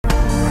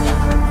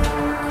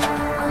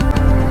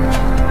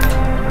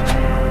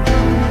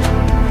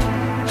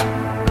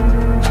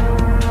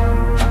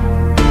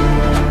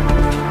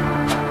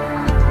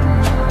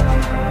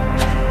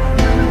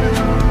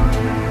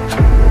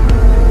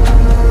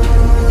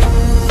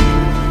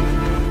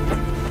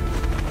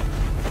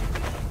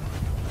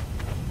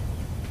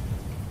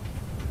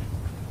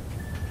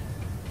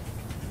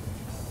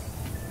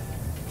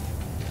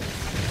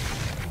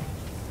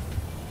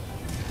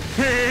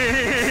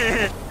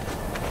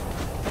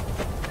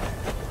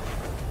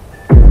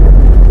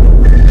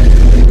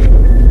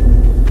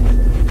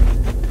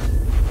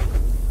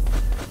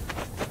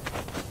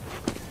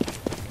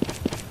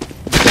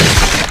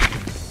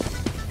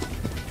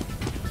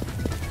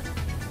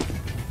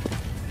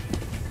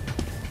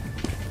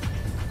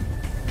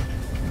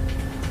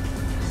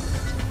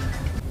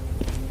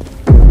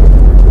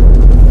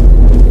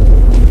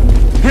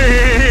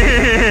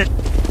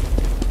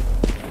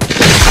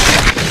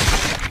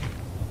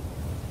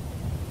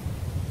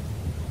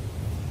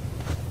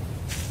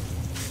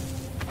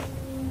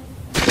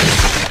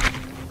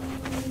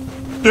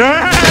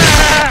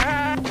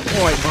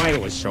Boy,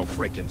 mine was so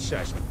freaking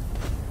sus.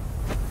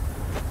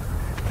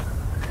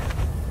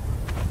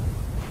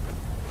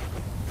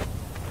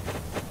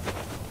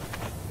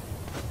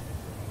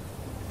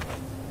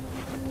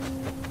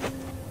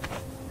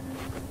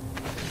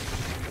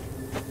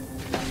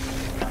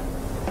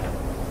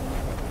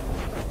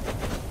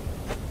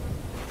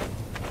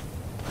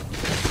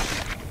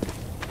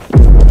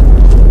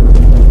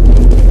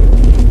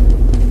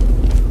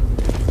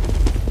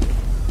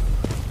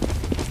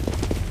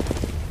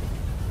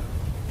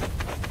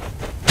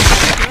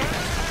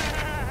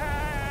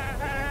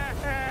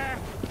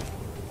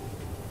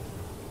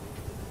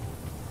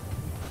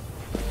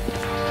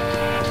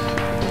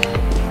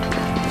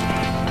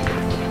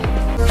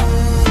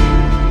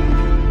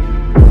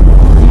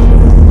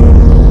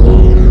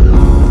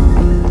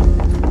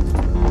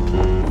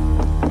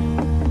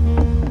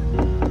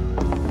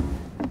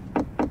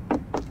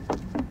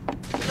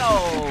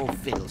 No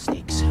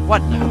fiddlesticks.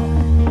 What now?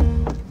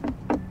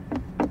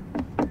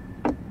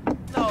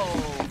 No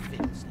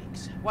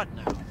fiddlesticks. What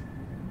now?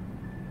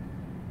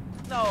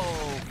 No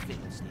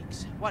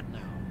fiddlesticks. What now?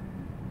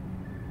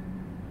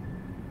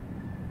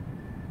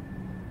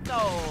 No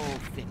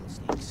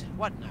fiddlesticks.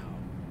 What now?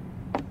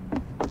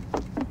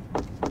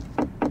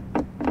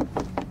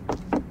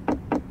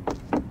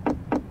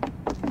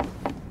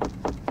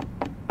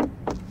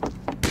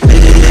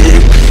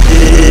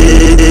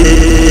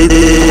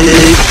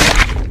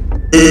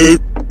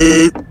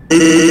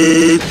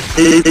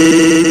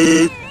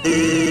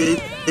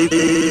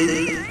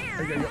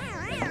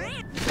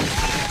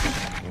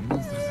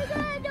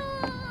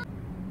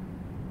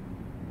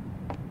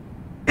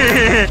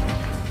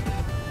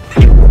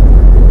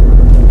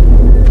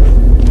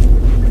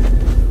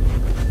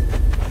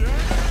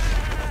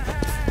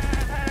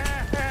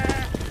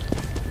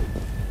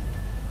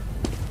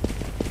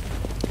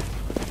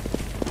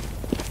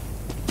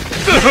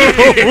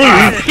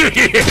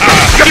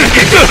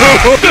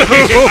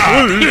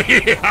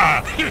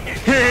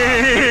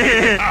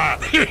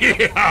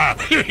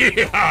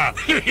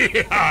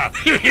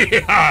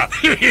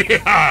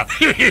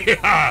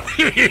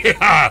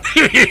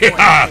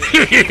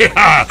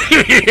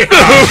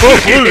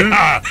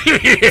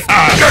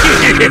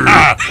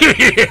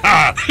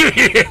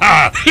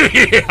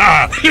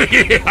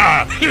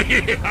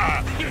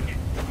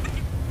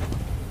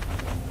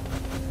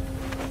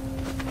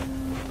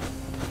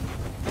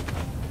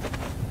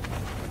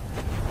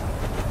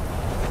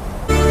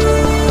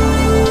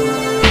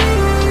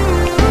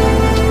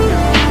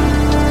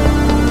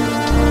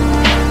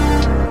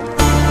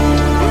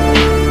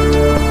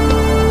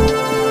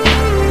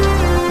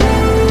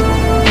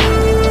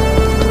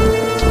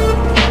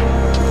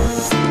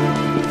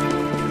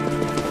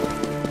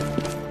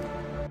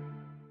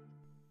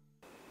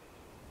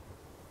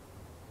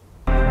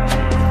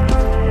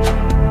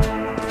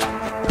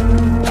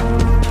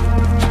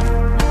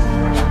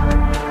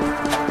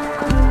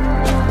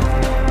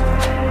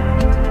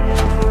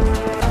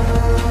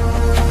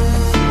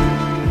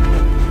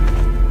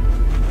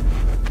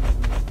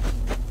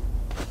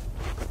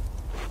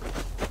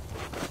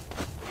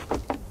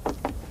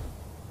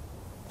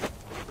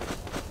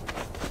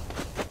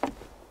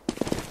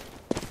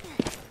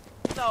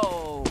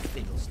 No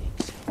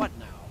fiddlesticks. What now? No fiddlesticks. What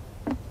now?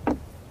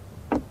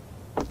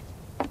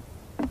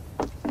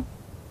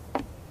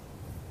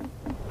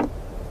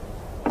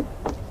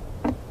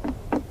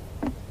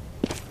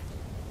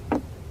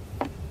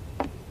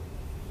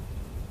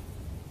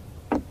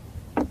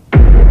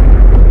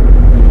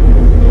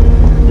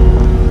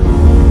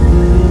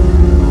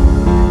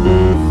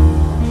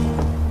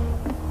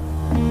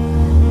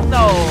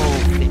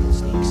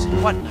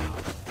 What now? No fiddlesticks. What now?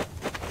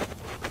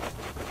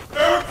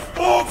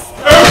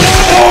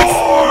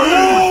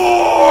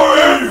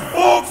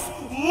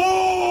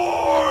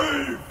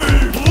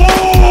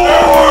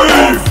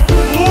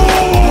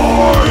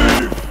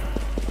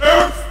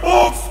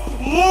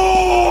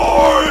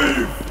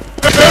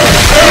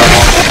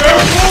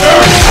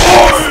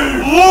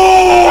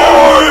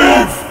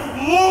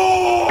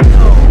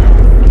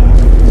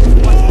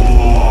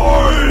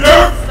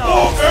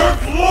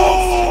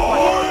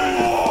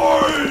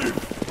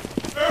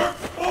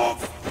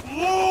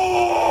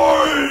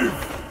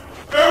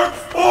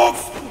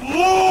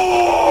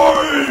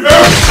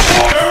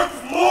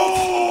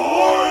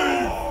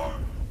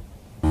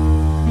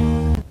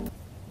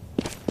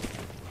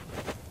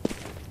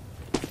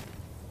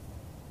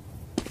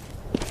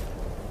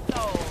 No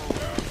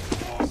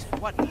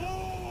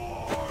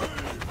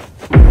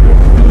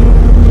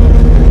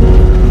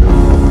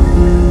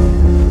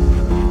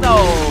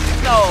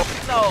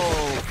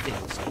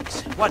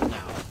fiddlesticks. What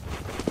now?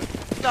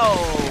 No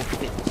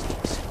fiddlesticks. No fiddlesticks.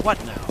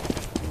 What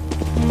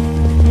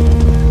now?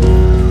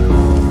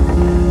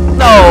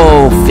 No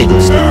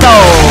fiddlesticks. What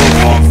now?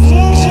 No,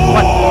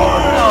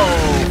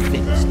 what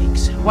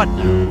fiddlesticks. What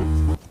now?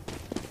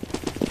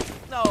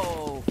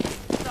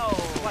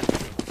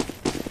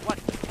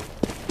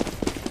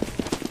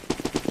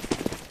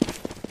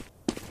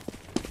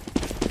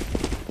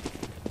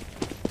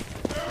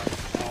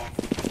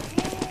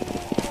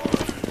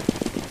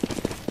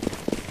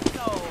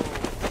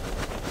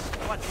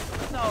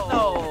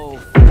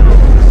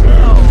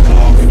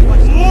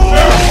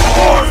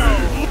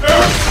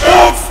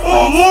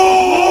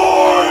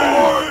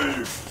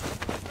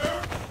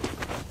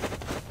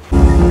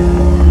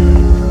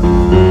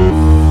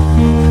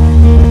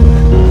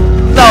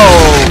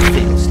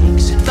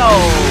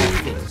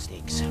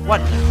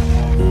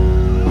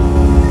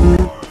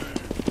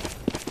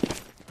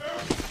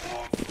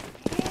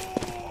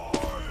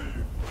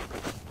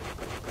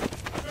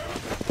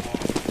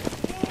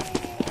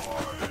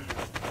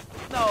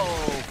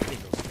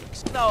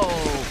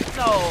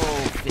 No,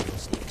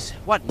 fiddlesticks.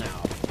 What now?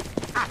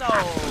 No.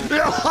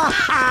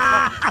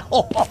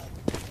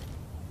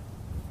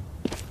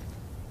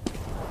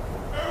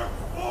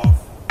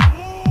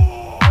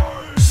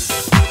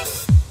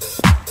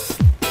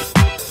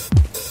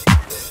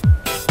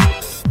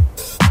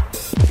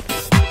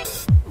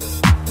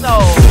 No,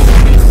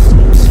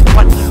 fiddlesticks.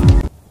 What now?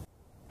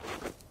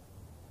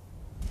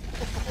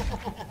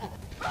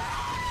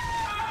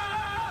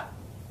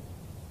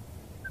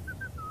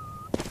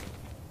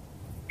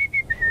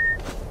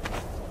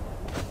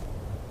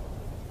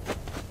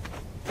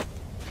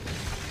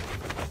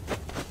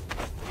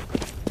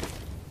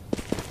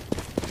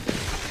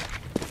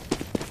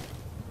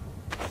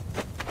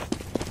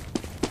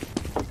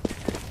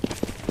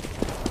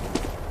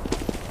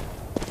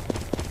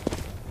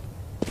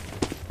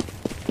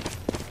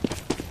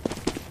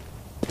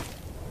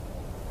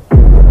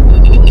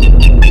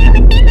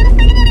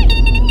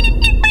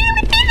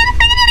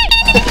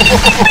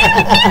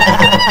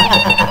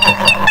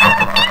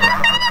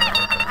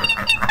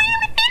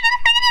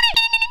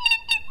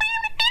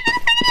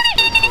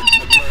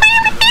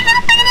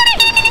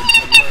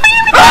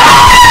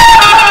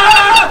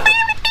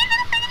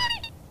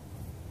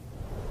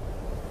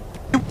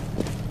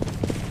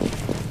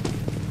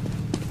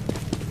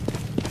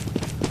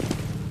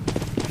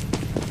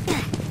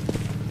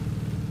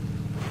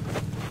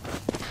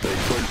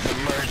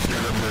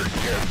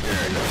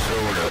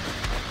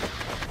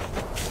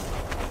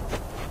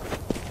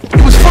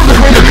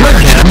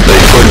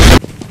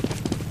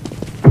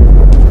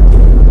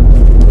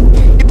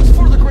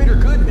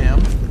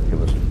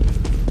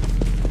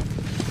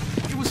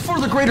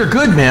 Greater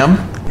good, ma'am.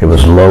 It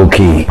was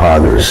low-key,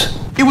 Poggers.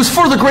 It was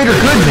for the greater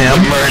good, ma'am.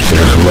 It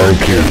was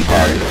low-key,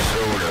 Poggers.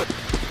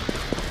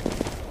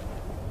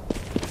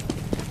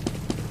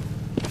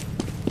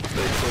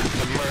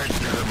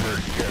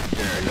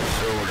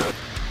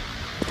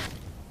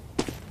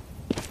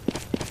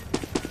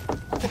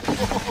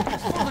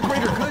 For the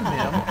greater good,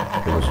 ma'am.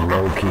 It was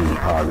low-key,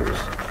 Poggers.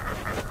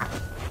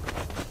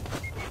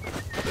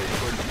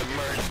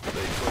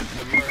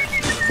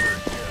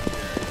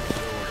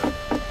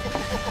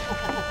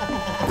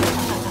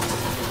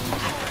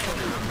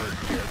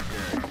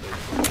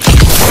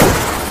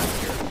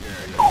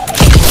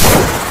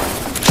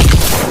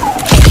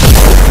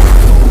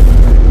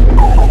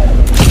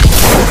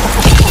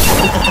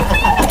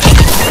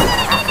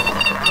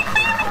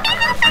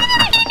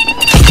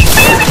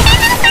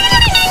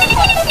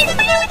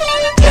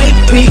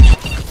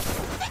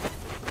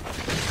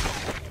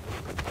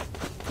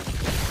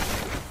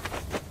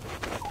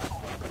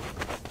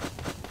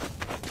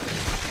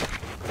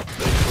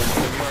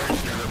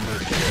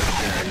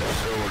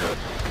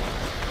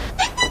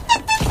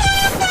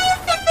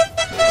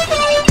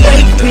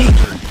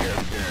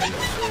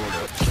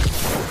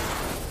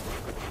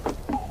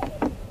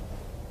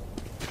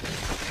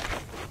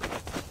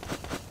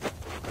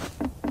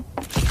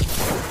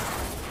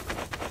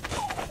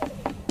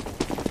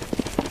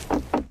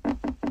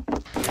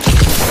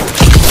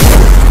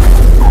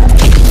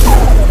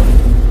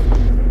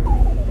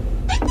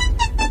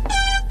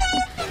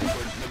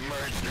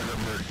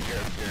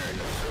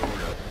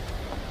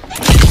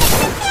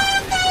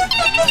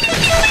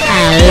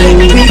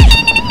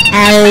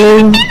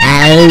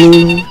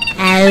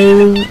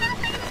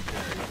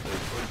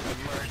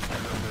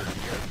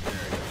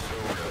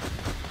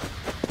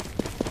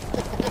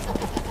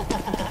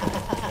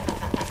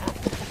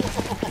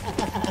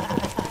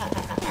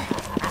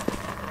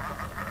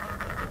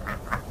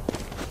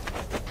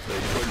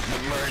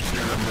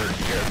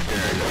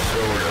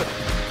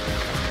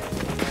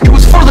 It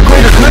was for the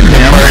greater good,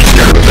 ma'am.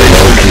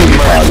 Low-key,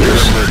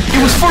 Poggers.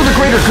 It was for the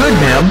greater good,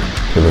 ma'am.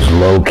 It was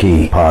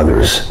low-key,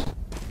 Poggers.